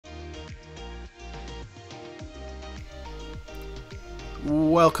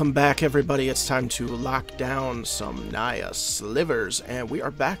Welcome back, everybody. It's time to lock down some Naya Slivers, and we are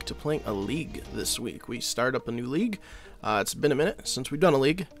back to playing a league this week. We start up a new league. It's been a minute since we've done a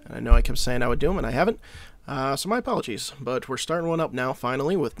league, and I know I kept saying I would do them, and I haven't. So my apologies, but we're starting one up now,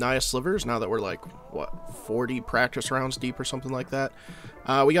 finally, with Naya Slivers, now that we're like, what, 40 practice rounds deep or something like that.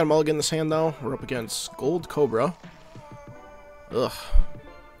 We got a mulligan in this hand, though. We're up against Gold Cobra. Ugh.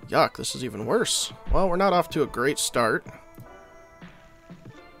 Yuck, this is even worse. Well, we're not off to a great start.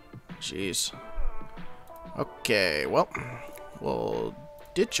 Jeez. Okay, well, we'll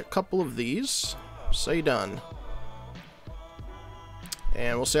ditch a couple of these. Say done.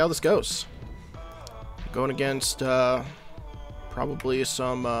 And we'll see how this goes. Going against, probably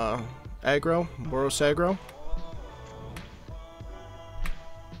some, Aggro, Boros Aggro.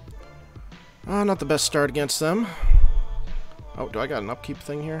 Not the best start against them. Oh, do I got an upkeep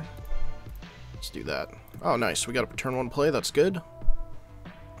thing here? Let's do that. Oh, nice. We got a turn one play. That's good.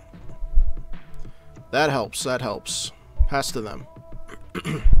 That helps, that helps. Pass to them.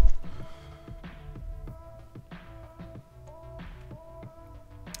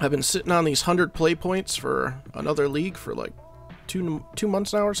 I've been sitting on these 100 play points for another league for like two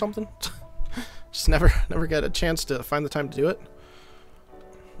months now or something. Just never get a chance to find the time to do it.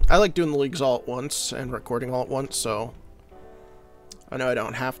 I like doing the leagues all at once and recording all at once, so I know I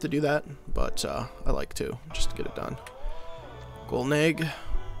don't have to do that, but I like to, just to get it done. Golden Egg.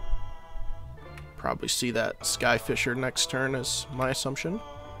 Probably see that Skyfisher next turn is my assumption.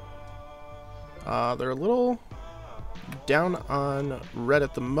 They're a little down on red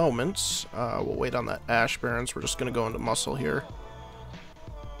at the moment. We'll wait on that Ash Barrens. We're just going to go into muscle here.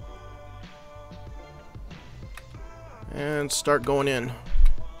 And start going in.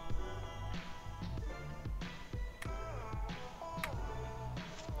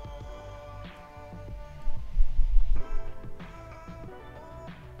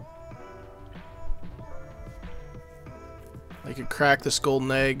 They could crack this golden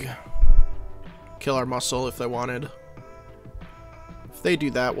egg, kill our muscle if they wanted. If they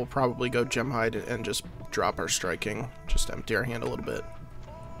do that, we'll probably go gem hide and just drop our striking, just empty our hand a little bit.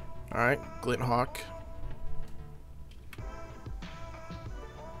 Alright, Glint Hawk.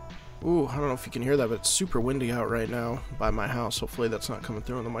 Ooh, I don't know if you can hear that, but it's super windy out right now by my house. Hopefully that's not coming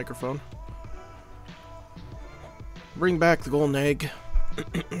through on the microphone. Bring back the golden egg.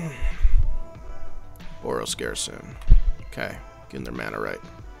 Boros Garrison. Okay, getting their mana right.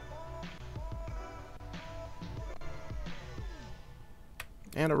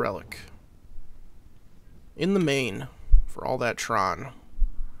 And a relic. In the main, for all that Tron.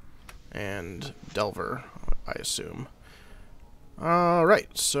 And Delver, I assume.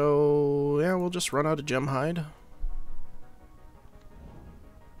 Alright, so yeah, we'll just run out of gem hide.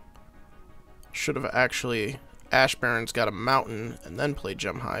 Should have actually Ash Barrens got a mountain and then played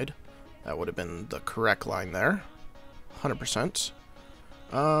gem hide. That would have been the correct line there. 100%.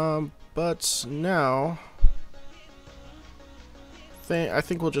 But now I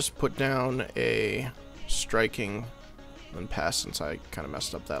think we'll just put down a striking and pass since I kind of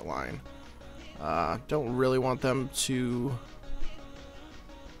messed up that line. Don't really want them to.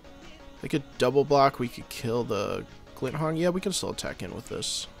 They could double block. We could kill the Glint Hog. Yeah, we can still attack in with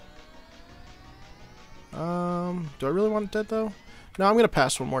this. Do I really want it dead though? No, I'm gonna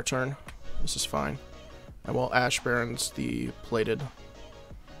pass one more turn. This is fine. And we'll Ash Barrens the plated.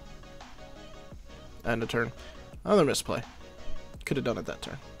 End of turn. Another misplay. Could have done it that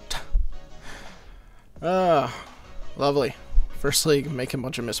turn. Lovely. First league, making a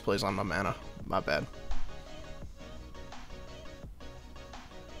bunch of misplays on my mana. My bad.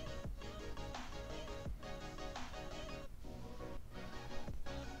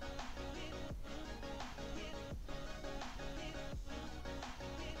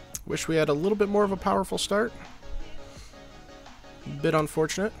 Wish we had a little bit more of a powerful start. A bit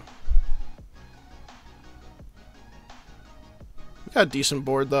unfortunate. We got a decent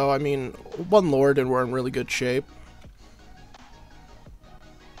board though. I mean, one Lord and we're in really good shape.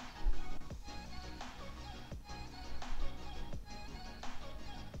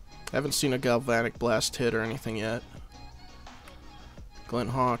 I haven't seen a Galvanic Blast hit or anything yet. Glint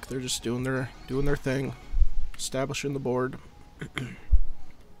Hawk, they're just doing their thing. Establishing the board.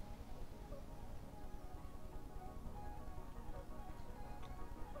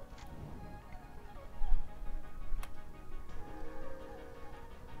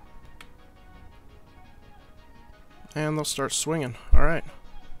 And they'll start swinging. Alright.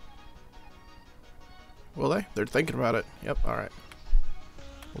 Will they? They're thinking about it. Yep, alright.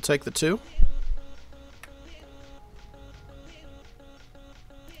 We'll take the 2.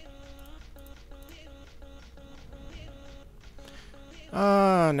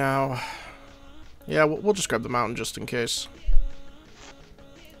 Now. Yeah, we'll just grab the mountain just in case.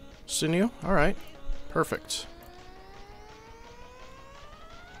 Sinew? Alright. Perfect.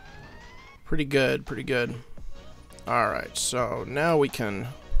 Pretty good, pretty good. Alright, so now we can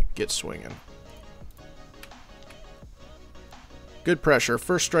get swinging. Good pressure.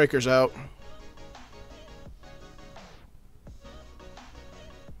 First striker's out.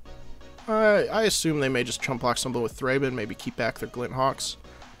 I assume they may just chump block something with Thraben, maybe keep back their Glint Hawks.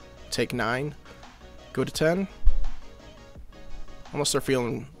 Take 9. Go to 10. Unless they're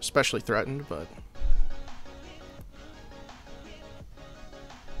feeling especially threatened, but...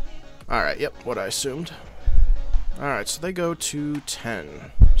 Alright, yep, what I assumed. Alright, so they go to 10.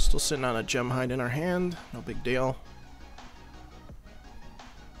 Still sitting on a gem hide in our hand. No big deal.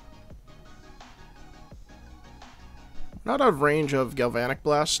 Not out of range of Galvanic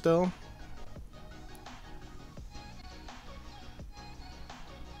Blast still.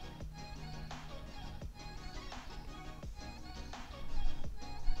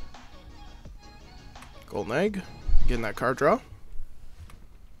 Golden Egg. Getting that card draw.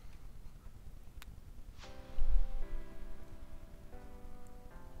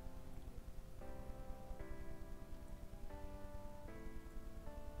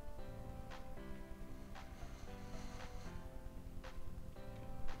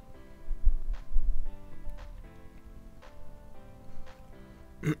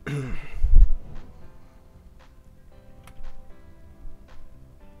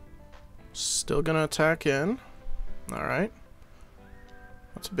 Still gonna attack in. Alright.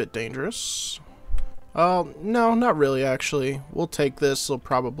 That's a bit dangerous. No, not really, actually. We'll take this. They'll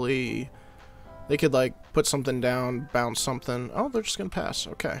probably... They could, like, put something down, bounce something. Oh, they're just gonna pass.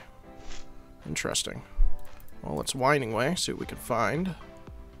 Okay. Interesting. Well, let's Winding Way, see what we can find.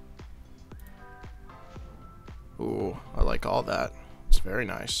 Ooh, I like all that. It's very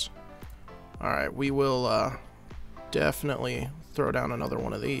nice. Alright, we will, definitely throw down another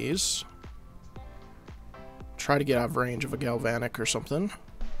one of these. Try to get out of range of a Galvanic or something.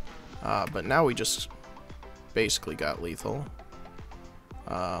 But now we just basically got lethal.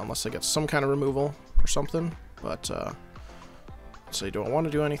 Unless I get some kind of removal or something. But, let's see, do I want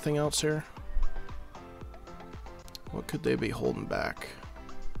to do anything else here? What could they be holding back?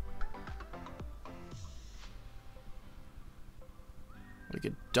 We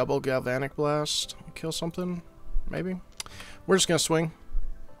could double Galvanic Blast, kill something, maybe? We're just gonna swing.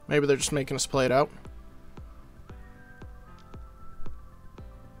 Maybe they're just making us play it out.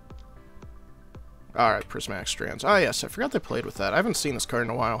 Alright, Prismatic Strands. Ah, yes, I forgot they played with that. I haven't seen this card in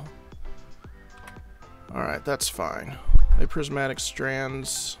a while. Alright, that's fine. They Prismatic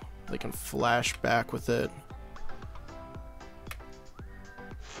Strands. They can flash back with it.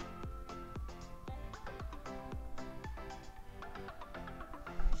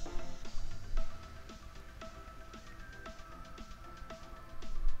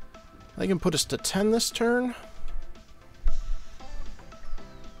 They can put us to 10 this turn.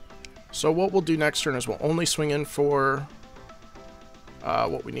 So what we'll do next turn is we'll only swing in for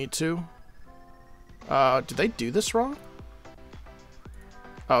what we need to. Did they do this wrong?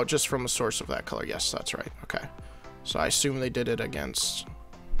 Oh, just from the source of that color. Yes, that's right. Okay. So I assume they did it against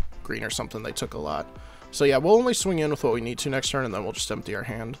green or something. They took a lot. So yeah, we'll only swing in with what we need to next turn, and then we'll just empty our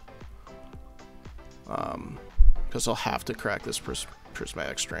hand. Because they'll have to crack this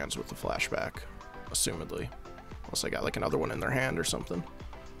Prismatic Strands with the flashback, assumedly. Unless they got like another one in their hand or something.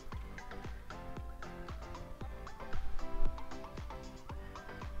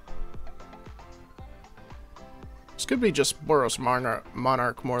 This could be just Boros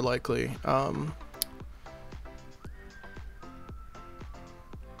Monarch more likely. I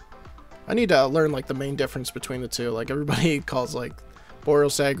need to learn like the main difference between the two. Like everybody calls like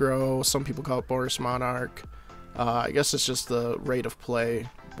Boros Aggro, some people call it Boros Monarch. I guess it's just the rate of play.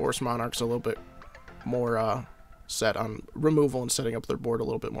 Boros Monarch's a little bit more set on removal and setting up their board a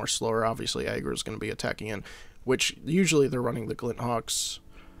little bit more slower. Obviously, Aggro is going to be attacking in, which usually they're running the Glint Hawks.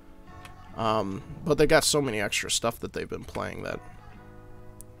 But they got so many extra stuff that they've been playing that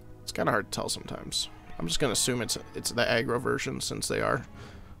it's kind of hard to tell sometimes. I'm just going to assume it's the Aggro version since they are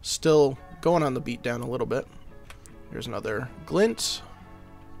still going on the beat down a little bit. Here's another Glint.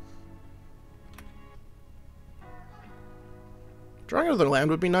 Drawing another land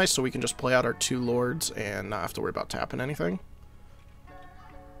would be nice so we can just play out our 2 lords and not have to worry about tapping anything.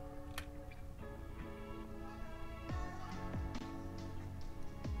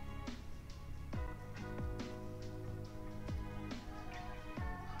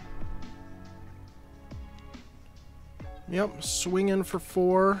 Yep, swing in for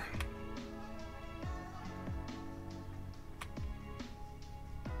 4.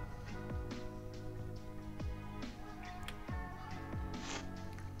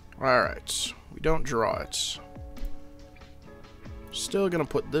 Alright, we don't draw it. Still gonna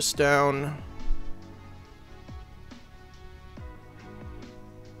put this down.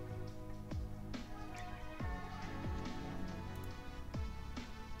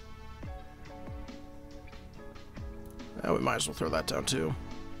 We might as well throw that down too.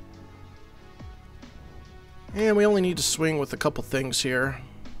 And we only need to swing with a couple things here.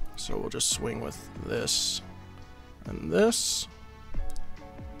 So we'll just swing with this and this.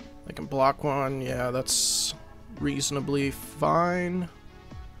 They can block one. Yeah, that's reasonably fine.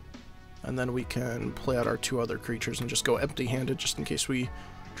 And then we can play out our two other creatures and just go empty-handed just in case we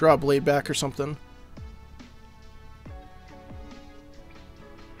draw a blade back or something.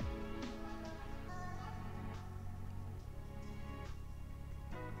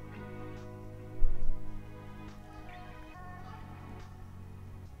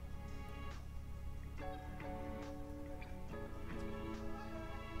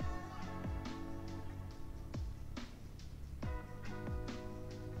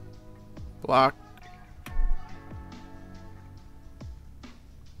 Block.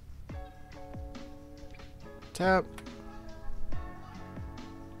 Tap.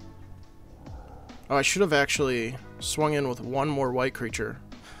 Oh, I should have actually swung in with one more white creature.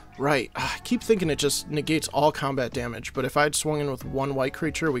 Right. I keep thinking it just negates all combat damage, but if I'd swung in with one white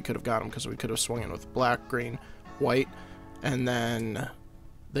creature, we could have got him, because we could have swung in with black, green, white, and then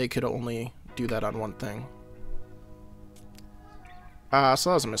they could only do that on one thing. So that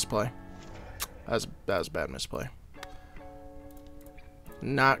was a misplay. That was a bad misplay.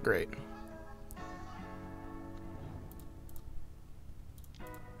 Not great.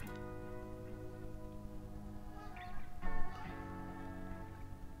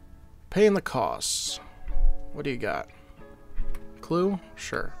 Paying the costs. What do you got? Clue?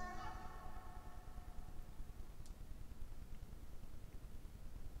 Sure.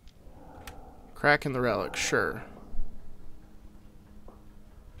 Cracking the relic? Sure.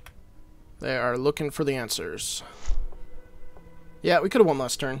 They are looking for the answers. Yeah, we could have won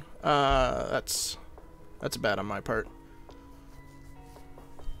last turn. That's bad on my part.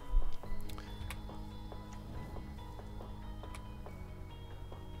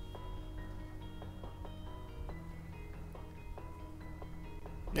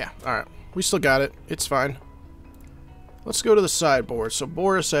 Yeah, alright. We still got it. It's fine. Let's go to the sideboard. So,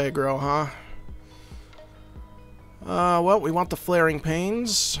 Boros aggro, huh? Well, we want the Flaring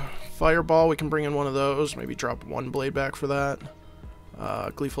Pains. Fireball, we can bring in one of those. Maybe drop one blade back for that.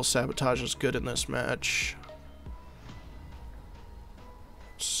 Gleeful Sabotage is good in this match.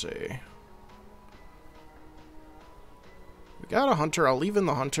 Let's see. We got a Hunter. I'll leave in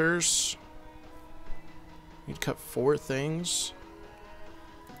the Hunters. Need to cut 4 things.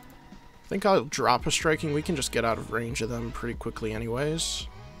 I think I'll drop a Striking. We can just get out of range of them pretty quickly anyways.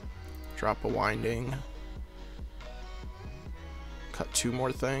 Drop a Winding. Cut 2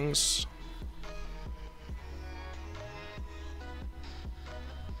 more things.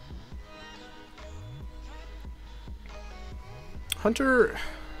 Hunter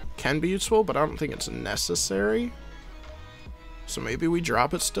can be useful, but I don't think it's necessary. So maybe we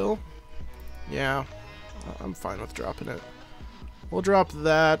drop it still? Yeah, I'm fine with dropping it. We'll drop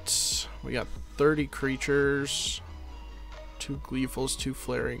that. We got 30 creatures. 2 Gleefuls, 2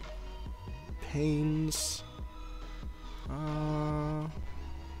 Flaring Pains.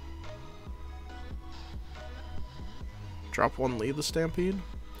 Drop 1, lead the Stampede.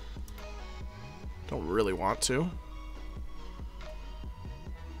 Don't really want to.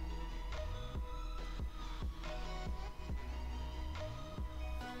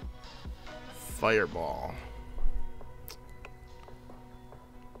 Fireball.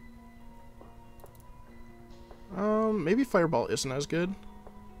 Maybe Fireball isn't as good.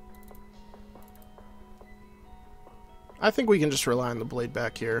 I think we can just rely on the blade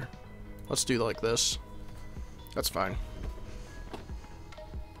back here. Let's do like this. That's fine.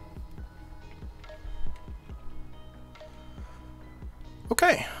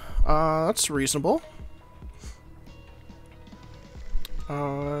 Okay, that's reasonable.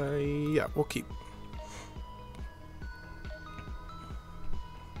 Yeah, we'll keep.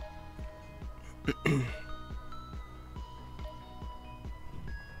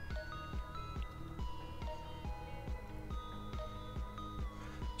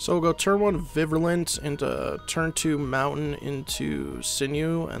 So we'll go turn 1 Virulent into turn 2 Mountain into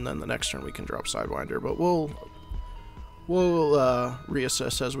Sinew, and then the next turn we can drop Sidewinder. But we'll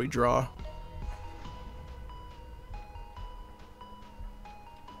reassess as we draw.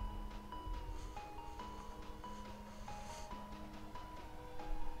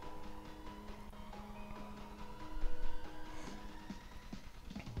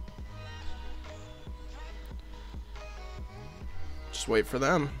 Just wait for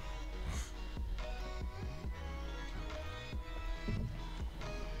them.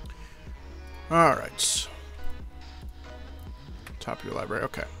 Alright. Top of your library,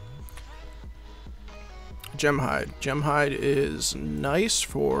 okay. Gemhide. Gemhide is nice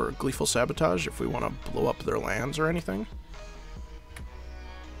for Gleeful Sabotage if we want to blow up their lands or anything.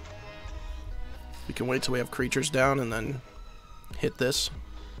 We can wait till we have creatures down and then hit this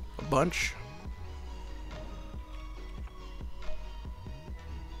a bunch.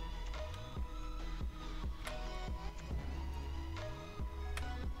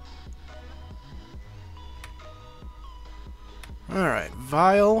 Alright,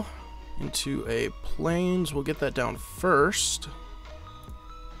 Vial into a Plains. We'll get that down first.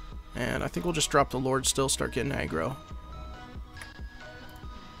 And I think we'll just drop the Lord still, start getting aggro.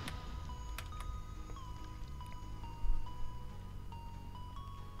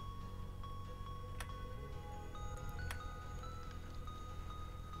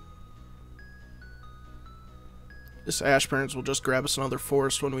 This Ashburns will just grab us another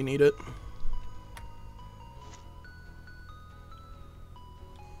forest when we need it.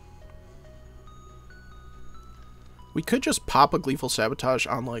 We could just pop a Gleeful Sabotage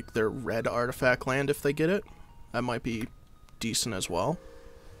on, like, their red artifact land if they get it. That might be decent as well.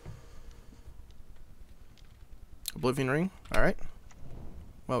 Oblivion Ring, alright.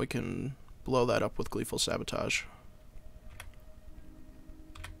 Well, we can blow that up with Gleeful Sabotage.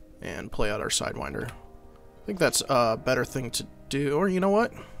 And play out our Sidewinder. I think that's a better thing to do. Or, you know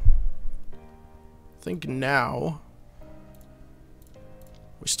what? I think now...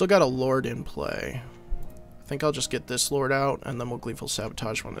 we still got a Lord in play. I think I'll just get this Lord out, and then we'll Gleeful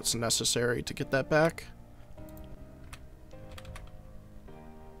Sabotage when it's necessary to get that back.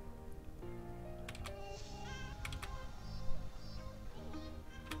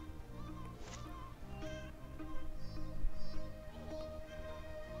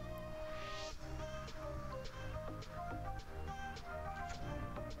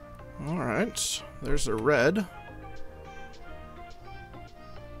 Alright, there's a red.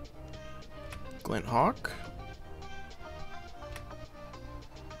 Glint Hawk.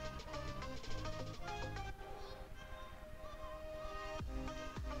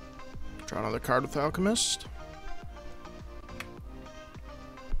 Draw another card with Alchemist.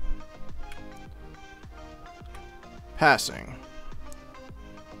 Passing.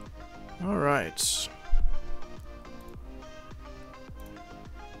 Alright.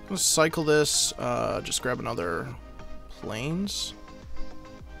 Let's cycle this. Just grab another Plains.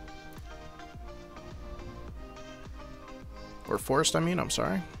 Or Forest, I mean, I'm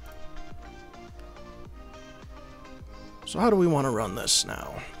sorry. So how do we want to run this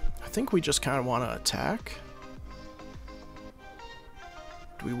now? I think we just kind of want to attack.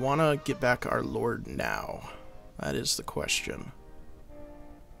 Do we want to get back our Lord now? That is the question.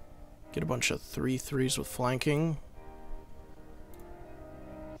 Get a bunch of 3/3s with flanking.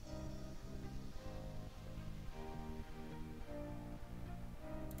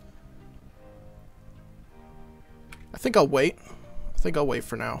 I think I'll wait. I think I'll wait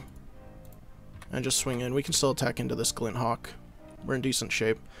for now. And just swing in. We can still attack into this Glint Hawk. We're in decent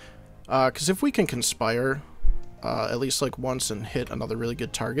shape. Because if we can conspire at least like once and hit another really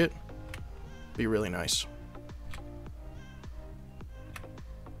good target, it'd be really nice.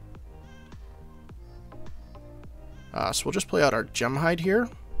 So we'll just play out our Gemhide here.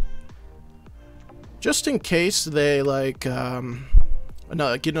 Just in case they like get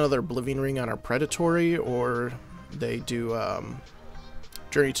another Oblivion Ring on our Predatory, or they do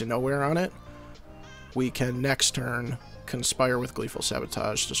Journey to Nowhere on it, we can next turn conspire with Gleeful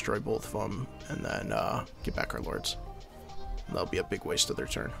Sabotage, destroy both of them, and then get back our Lords. And that'll be a big waste of their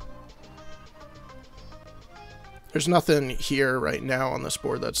turn. There's nothing here right now on this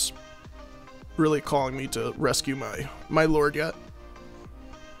board that's really calling me to rescue my Lord yet.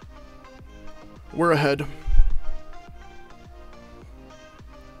 We're ahead.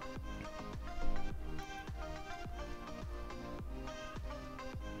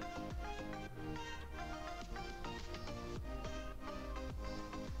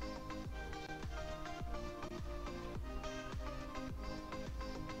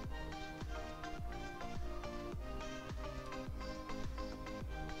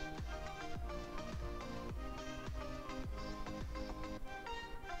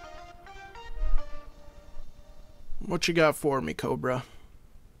 What you got for me, Cobra?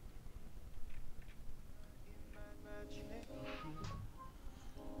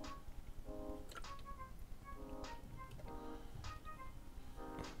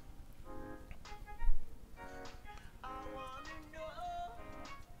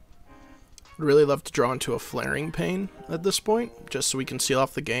 I'd really love to draw into a Flaring Pain at this point, just so we can seal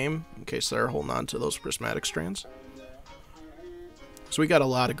off the game in case they're holding on to those Prismatic Strands. So we got a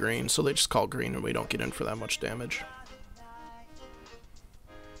lot of green, so they just call green and we don't get in for that much damage.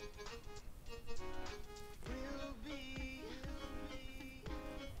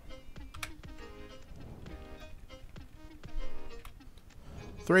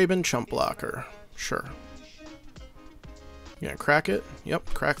 Thraben Chump Blocker. Sure. You gonna crack it?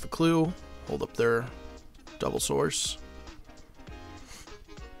 Yep, crack the clue. Hold up their double source.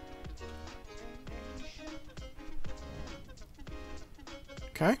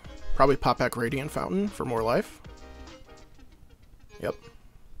 Okay. Probably pop back Radiant Fountain for more life. Yep.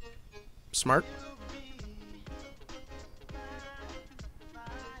 Smart.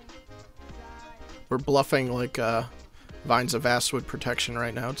 We're bluffing like Vines of Vastwood protection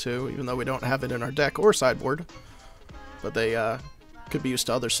right now too, even though we don't have it in our deck or sideboard. But they could be used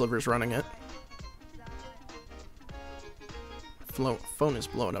to other slivers running it. Phone is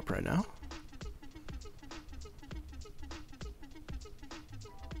blowing up right now.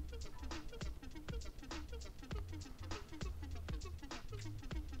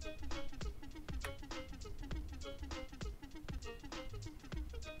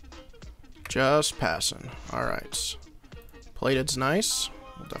 Just passing. Alright. Plated's nice.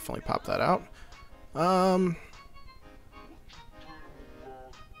 We'll definitely pop that out. I'm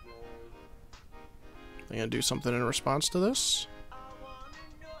gonna do something in response to this.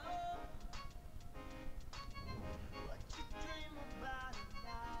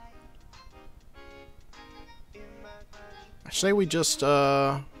 I say we just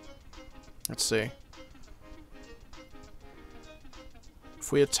let's see.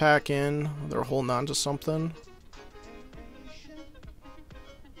 If we attack in, they're holding on to something.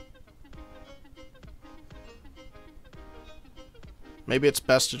 Maybe it's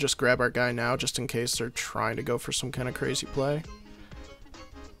best to just grab our guy now, just in case they're trying to go for some kind of crazy play.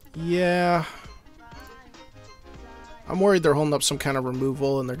 Yeah. I'm worried they're holding up some kind of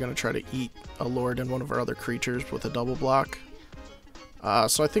removal, and they're going to try to eat a lord and one of our other creatures with a double block.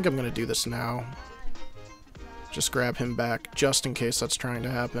 So I think I'm going to do this now. Just grab him back, just in case that's trying to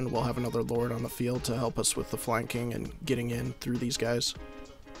happen. We'll have another lord on the field to help us with the flanking and getting in through these guys.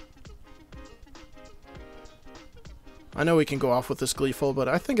 I know we can go off with this Gleeful, but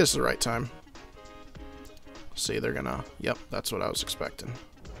I think it's the right time. See, they're gonna... Yep, that's what I was expecting.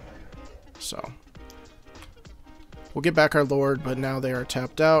 So. We'll get back our lord, but now they are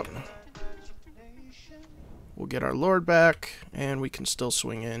tapped out. We'll get our lord back, and we can still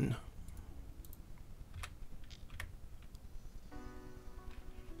swing in.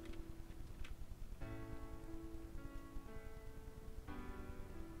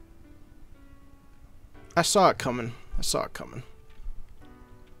 I saw it coming. I saw it coming.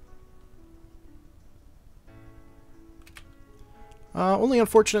 Only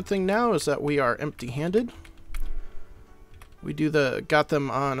unfortunate thing now is that we are empty-handed. We got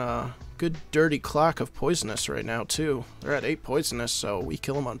them on a good dirty clock of poisonous right now too. They're at 8 poisonous, so we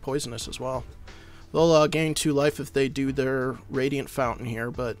kill them on poisonous as well. They'll gain 2 life if they do their Radiant Fountain here,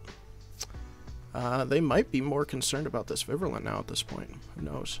 but they might be more concerned about this Viverland now at this point. Who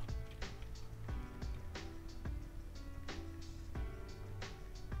knows?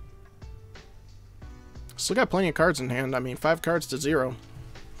 Still got plenty of cards in hand. I mean, 5 cards to 0.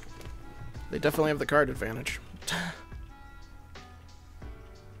 They definitely have the card advantage.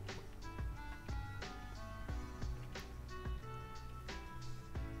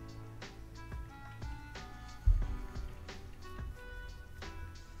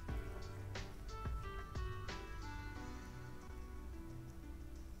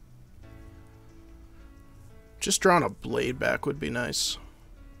 Just drawing a blade back would be nice.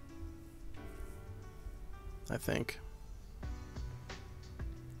 I think.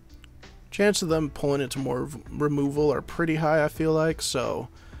 Chance of them pulling into more removal are pretty high, I feel like, so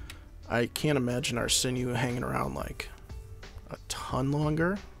I can't imagine our Sinew hanging around like a ton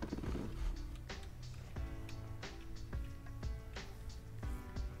longer.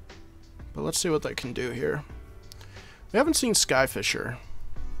 But let's see what they can do here. We haven't seen Skyfisher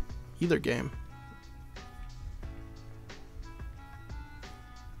either game.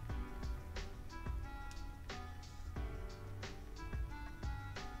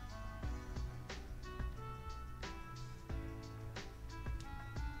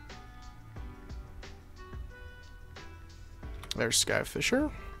 There's Skyfisher.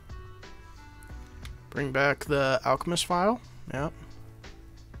 Bring back the Alchemist file. Yep.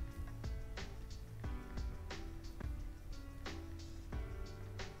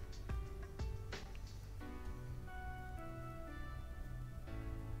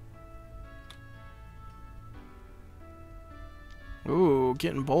 Ooh,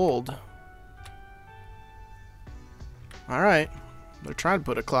 getting bold. Alright. They're trying to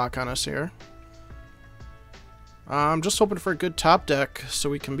put a clock on us here. I'm just hoping for a good top deck so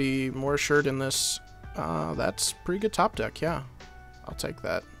we can be more assured in this. That's pretty good top deck, yeah. I'll take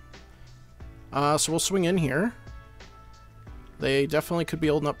that. So we'll swing in here. They definitely could be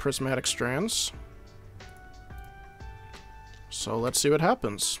holding up Prismatic Strands. So let's see what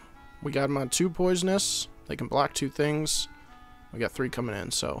happens. We got them on 2 poisonous. They can block 2 things. We got 3 coming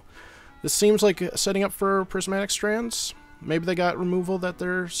in, so this seems like setting up for Prismatic Strands. Maybe they got removal that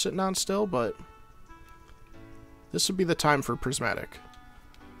they're sitting on still, but this would be the time for Prismatic.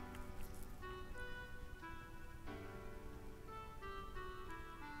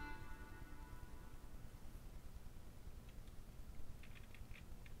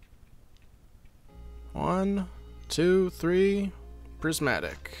 One, 2, 3,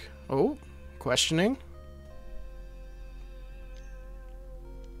 Prismatic. Oh, questioning.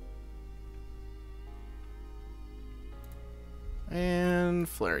 And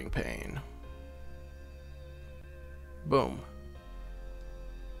Flaring Pain. Boom.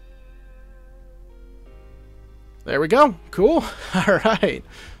 There we go. Cool. Alright.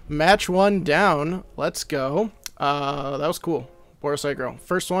 Match 1 down. Let's go. That was cool. Boros Aggro.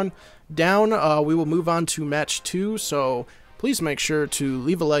 First one down. We will move on to match 2. So please make sure to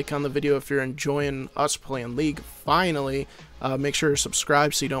leave a like on the video if you're enjoying us playing League. Finally, make sure to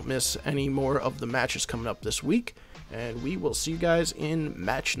subscribe so you don't miss any more of the matches coming up this week. And we will see you guys in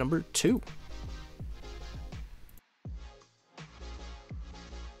match number 2.